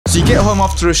So you get home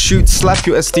after a shoot, slap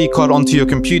your SD card onto your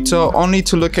computer, only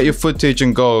to look at your footage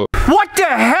and go, what the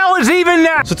hell is even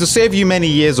that? So to save you many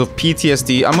years of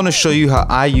PTSD, I'm gonna show you how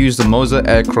I use the Moza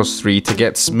Aircross 3 to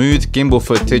get smooth gimbal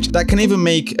footage that can even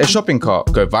make a shopping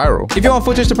cart go viral. If you want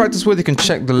footage to practice with, you can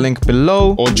check the link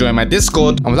below or join my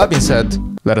Discord. And with that being said,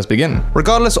 let us begin.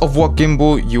 Regardless of what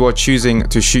gimbal you are choosing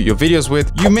to shoot your videos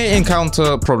with, you may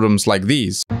encounter problems like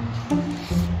these.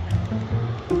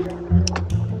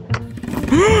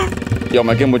 Yo,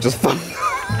 my gimbal just fell.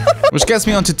 Which gets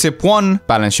me on to tip 1,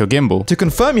 balance your gimbal. To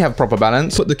confirm you have proper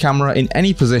balance, put the camera in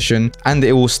any position and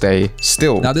it will stay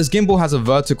still. Now this gimbal has a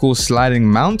vertical sliding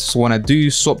mount, so when I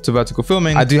do swap to vertical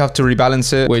filming, I do have to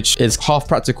rebalance it, which is half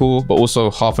practical but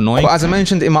also half annoying. But as I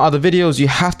mentioned in my other videos, you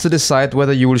have to decide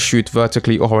whether you will shoot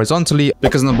vertically or horizontally,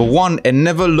 because number 1, it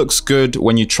never looks good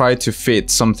when you try to fit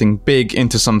something big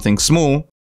into something small.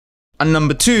 And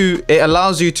number 2, it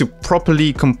allows you to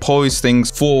properly compose things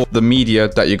for the media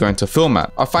that you're going to film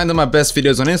at. I find that my best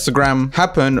videos on Instagram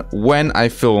happen when I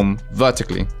film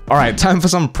vertically. All right, time for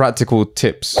some practical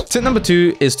tips. Tip number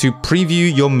 2 is to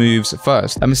preview your moves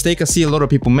first. A mistake I see a lot of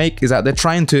people make is that they're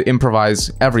trying to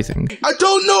improvise everything. I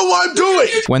don't know what I'm doing!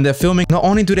 When they're filming, not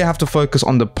only do they have to focus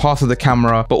on the path of the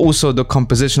camera, but also the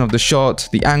composition of the shot,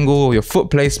 the angle, your foot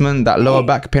placement, that lower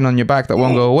back pin on your back that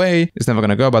won't go away. It's never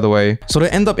gonna go, by the way. So they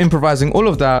end up improvising all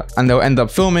of that and they'll end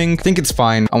up filming, think it's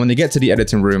fine, and when they get to the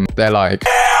editing room, they're like,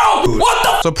 what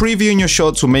the? So previewing your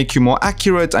shots will make you more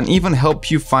accurate and even help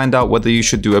you find out whether you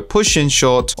should do a push-in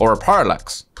shot or a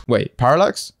parallax. Wait,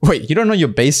 parallax? Wait, you don't know your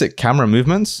basic camera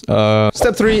movements?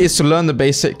 Step 3 is to learn the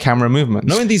basic camera movements.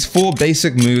 Knowing these 4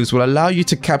 basic moves will allow you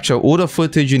to capture all the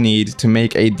footage you need to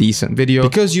make a decent video,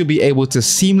 because you'll be able to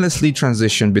seamlessly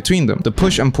transition between them, the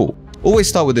push and pull. Always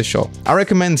start with the shot. I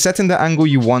recommend setting the angle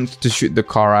you want to shoot the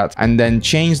car at and then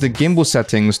change the gimbal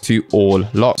settings to all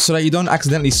lock so that you don't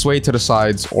accidentally sway to the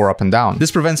sides or up and down. This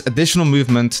prevents additional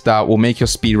movement that will make your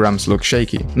speed ramps look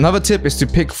shaky. Another tip is to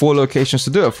pick 4 locations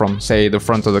to do it from, say the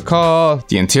front of the car,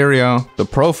 the interior, the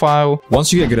profile.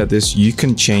 Once you get good at this, you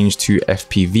can change to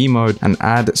FPV mode and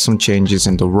add some changes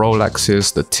in the roll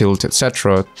axis, the tilt,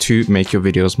 etc. to make your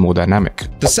videos more dynamic.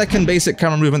 The second basic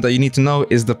camera movement that you need to know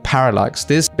is the parallax.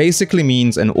 This basically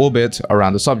means an orbit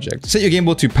around the subject. Set your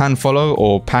gimbal to pan follow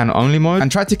or pan only mode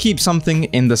and try to keep something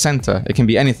in the center. It can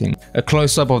be anything. A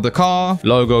close-up of the car,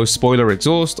 logo, spoiler,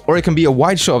 exhaust, or it can be a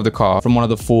wide shot of the car from one of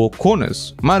the 4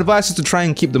 corners. My advice is to try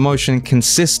and keep the motion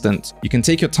consistent. You can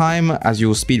take your time as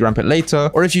you'll speed ramp it later,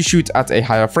 or if you shoot at a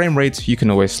higher frame rate, you can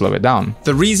always slow it down.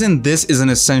 The reason this is an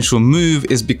essential move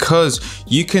is because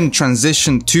you can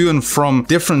transition to and from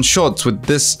different shots with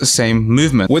this same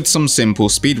movement with some simple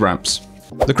speed ramps.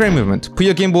 The crane movement. Put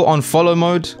your gimbal on follow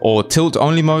mode or tilt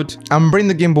only mode and bring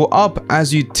the gimbal up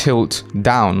as you tilt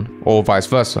down or vice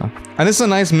versa. And this is a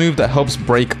nice move that helps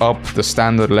break up the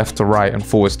standard left to right and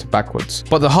forwards to backwards.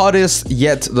 But the hardest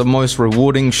yet the most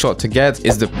rewarding shot to get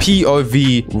is the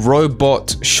POV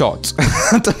robot shot.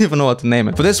 I don't even know what to name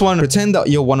it. For this one, pretend that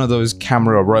you're one of those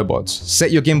camera robots.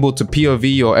 Set your gimbal to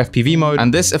POV or FPV mode,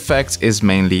 and this effect is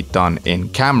mainly done in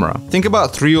camera. Think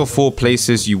about 3 or 4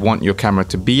 places you want your camera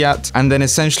to be at, and then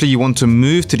essentially you want to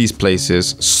move to these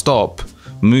places, stop,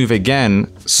 move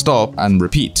again, stop, and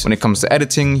repeat. When it comes to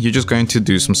editing, you're just going to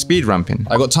do some speed ramping.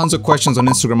 I got tons of questions on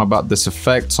Instagram about this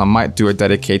effect, so I might do a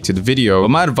dedicated video. But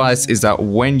my advice is that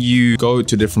when you go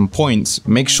to different points,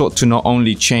 make sure to not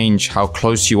only change how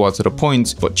close you are to the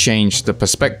point, but change the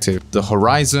perspective, the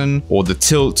horizon, or the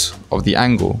tilt of the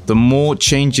angle. The more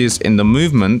changes in the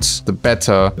movement, the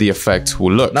better the effect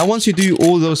will look. Now, once you do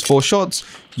all those 4 shots,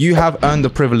 you have earned the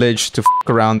privilege to f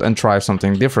around and try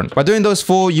something different. By doing those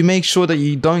 4, you make sure that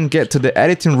you don't get to the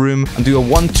editing room and do a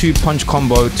 1-2 punch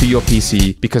combo to your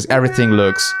PC because everything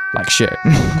looks like shit.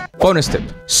 Bonus tip,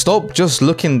 stop just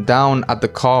looking down at the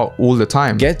car all the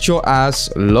time. Get your ass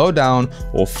low down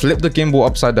or flip the gimbal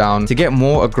upside down to get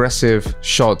more aggressive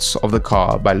shots of the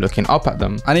car by looking up at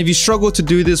them. And if you struggle to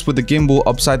do this with the gimbal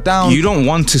upside down, you don't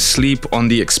want to sleep on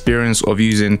the experience of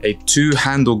using a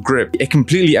 2-handle grip. It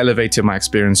completely elevated my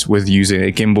experience with using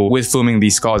a gimbal with filming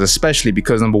these cars, especially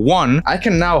because number 1, I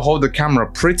can now hold the camera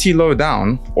pretty low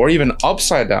down or even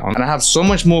upside down, and I have so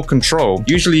much more control.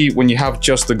 Usually when you have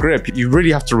just the grip, you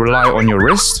really have to rely on your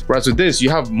wrist, whereas with this, you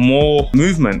have more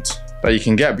movement that you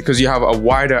can get because you have a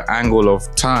wider angle of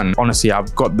turn. Honestly,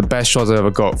 I've got the best shots I've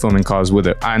ever got filming cars with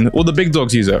it, and all the big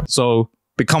dogs use it, so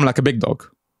become like a big dog.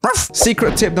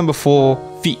 Secret tip number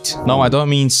 4, feet. No, I don't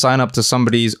mean sign up to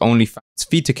somebody's OnlyFans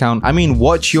feet account. I mean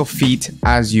watch your feet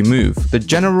as you move. The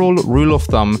general rule of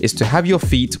thumb is to have your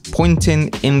feet pointing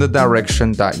in the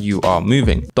direction that you are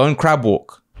moving. Don't crab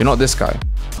walk. You're not this guy.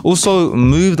 Also,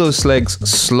 move those legs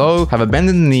slow, have a bend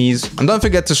in the knees, and don't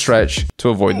forget to stretch to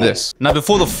avoid this. Now,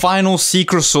 before the final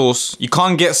secret sauce, you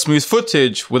can't get smooth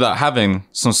footage without having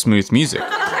some smooth music.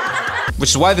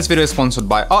 Which is why this video is sponsored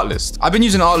by Artlist. I've been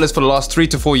using Artlist for the last 3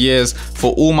 to 4 years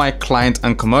for all my client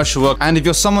and commercial work. And if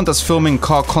you're someone that's filming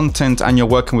car content and you're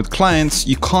working with clients,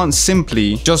 you can't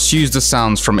simply just use the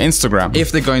sounds from Instagram.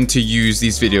 If they're going to use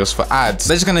these videos for ads,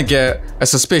 they're just gonna get a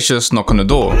suspicious knock on the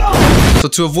door. So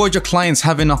to avoid your clients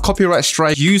having a copyright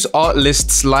strike, use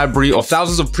Artlist's library of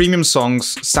thousands of premium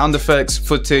songs, sound effects,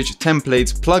 footage,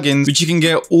 templates, plugins, which you can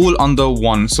get all under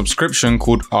one subscription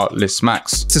called Artlist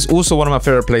Max. This is also one of my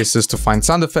favorite places to find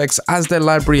sound effects, as their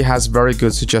library has very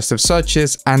good suggestive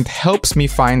searches and helps me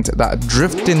find that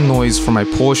drifting noise from my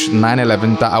Porsche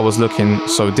 911 that I was looking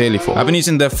so dearly for. I've been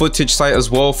using their footage site as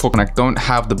well for when I don't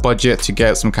have the budget to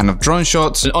get some kind of drone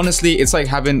shots. And honestly, it's like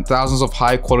having thousands of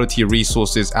high quality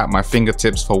resources at my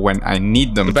fingertips for when I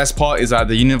need them. The best part is that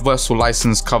the universal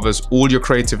license covers all your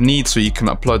creative needs, so you can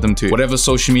upload them to whatever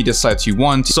social media sites you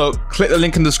want. So click the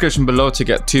link in the description below to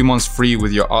get 2 months free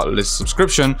with your Artlist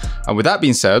subscription. And with that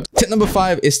being said, tip number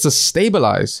 5 is to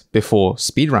stabilize before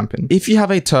speed ramping. If you have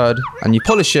a turd and you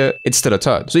polish it, it's still a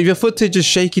turd. So if your footage is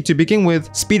shaky to begin with,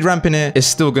 speed ramping it is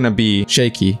still gonna be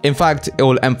shaky. In fact, it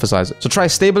will emphasize it. So try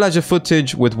stabilize your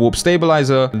footage with warp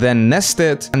stabilizer, then nest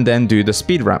it, and then do the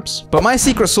speed ramps. But my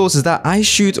secret sauce is that I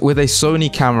shoot with a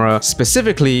Sony camera,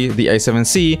 specifically the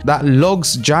A7C, that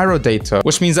logs gyro data,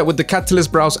 which means that with the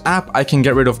Catalyst Browse app, I can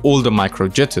get rid of all the micro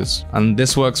jitters. And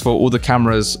this works for all the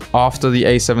cameras after the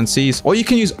A7Cs, or you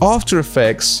can use After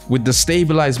Effects with the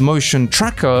stabilized motion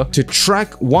tracker to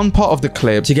track one part of the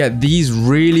clip to get these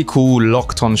really cool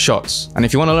locked on shots. And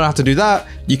if you want to learn how to do that,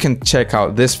 you can check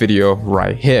out this video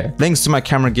right here. Links to my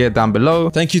camera gear down below.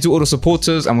 Thank you to all the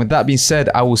supporters. And with that being said,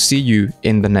 I will see you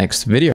in the next video.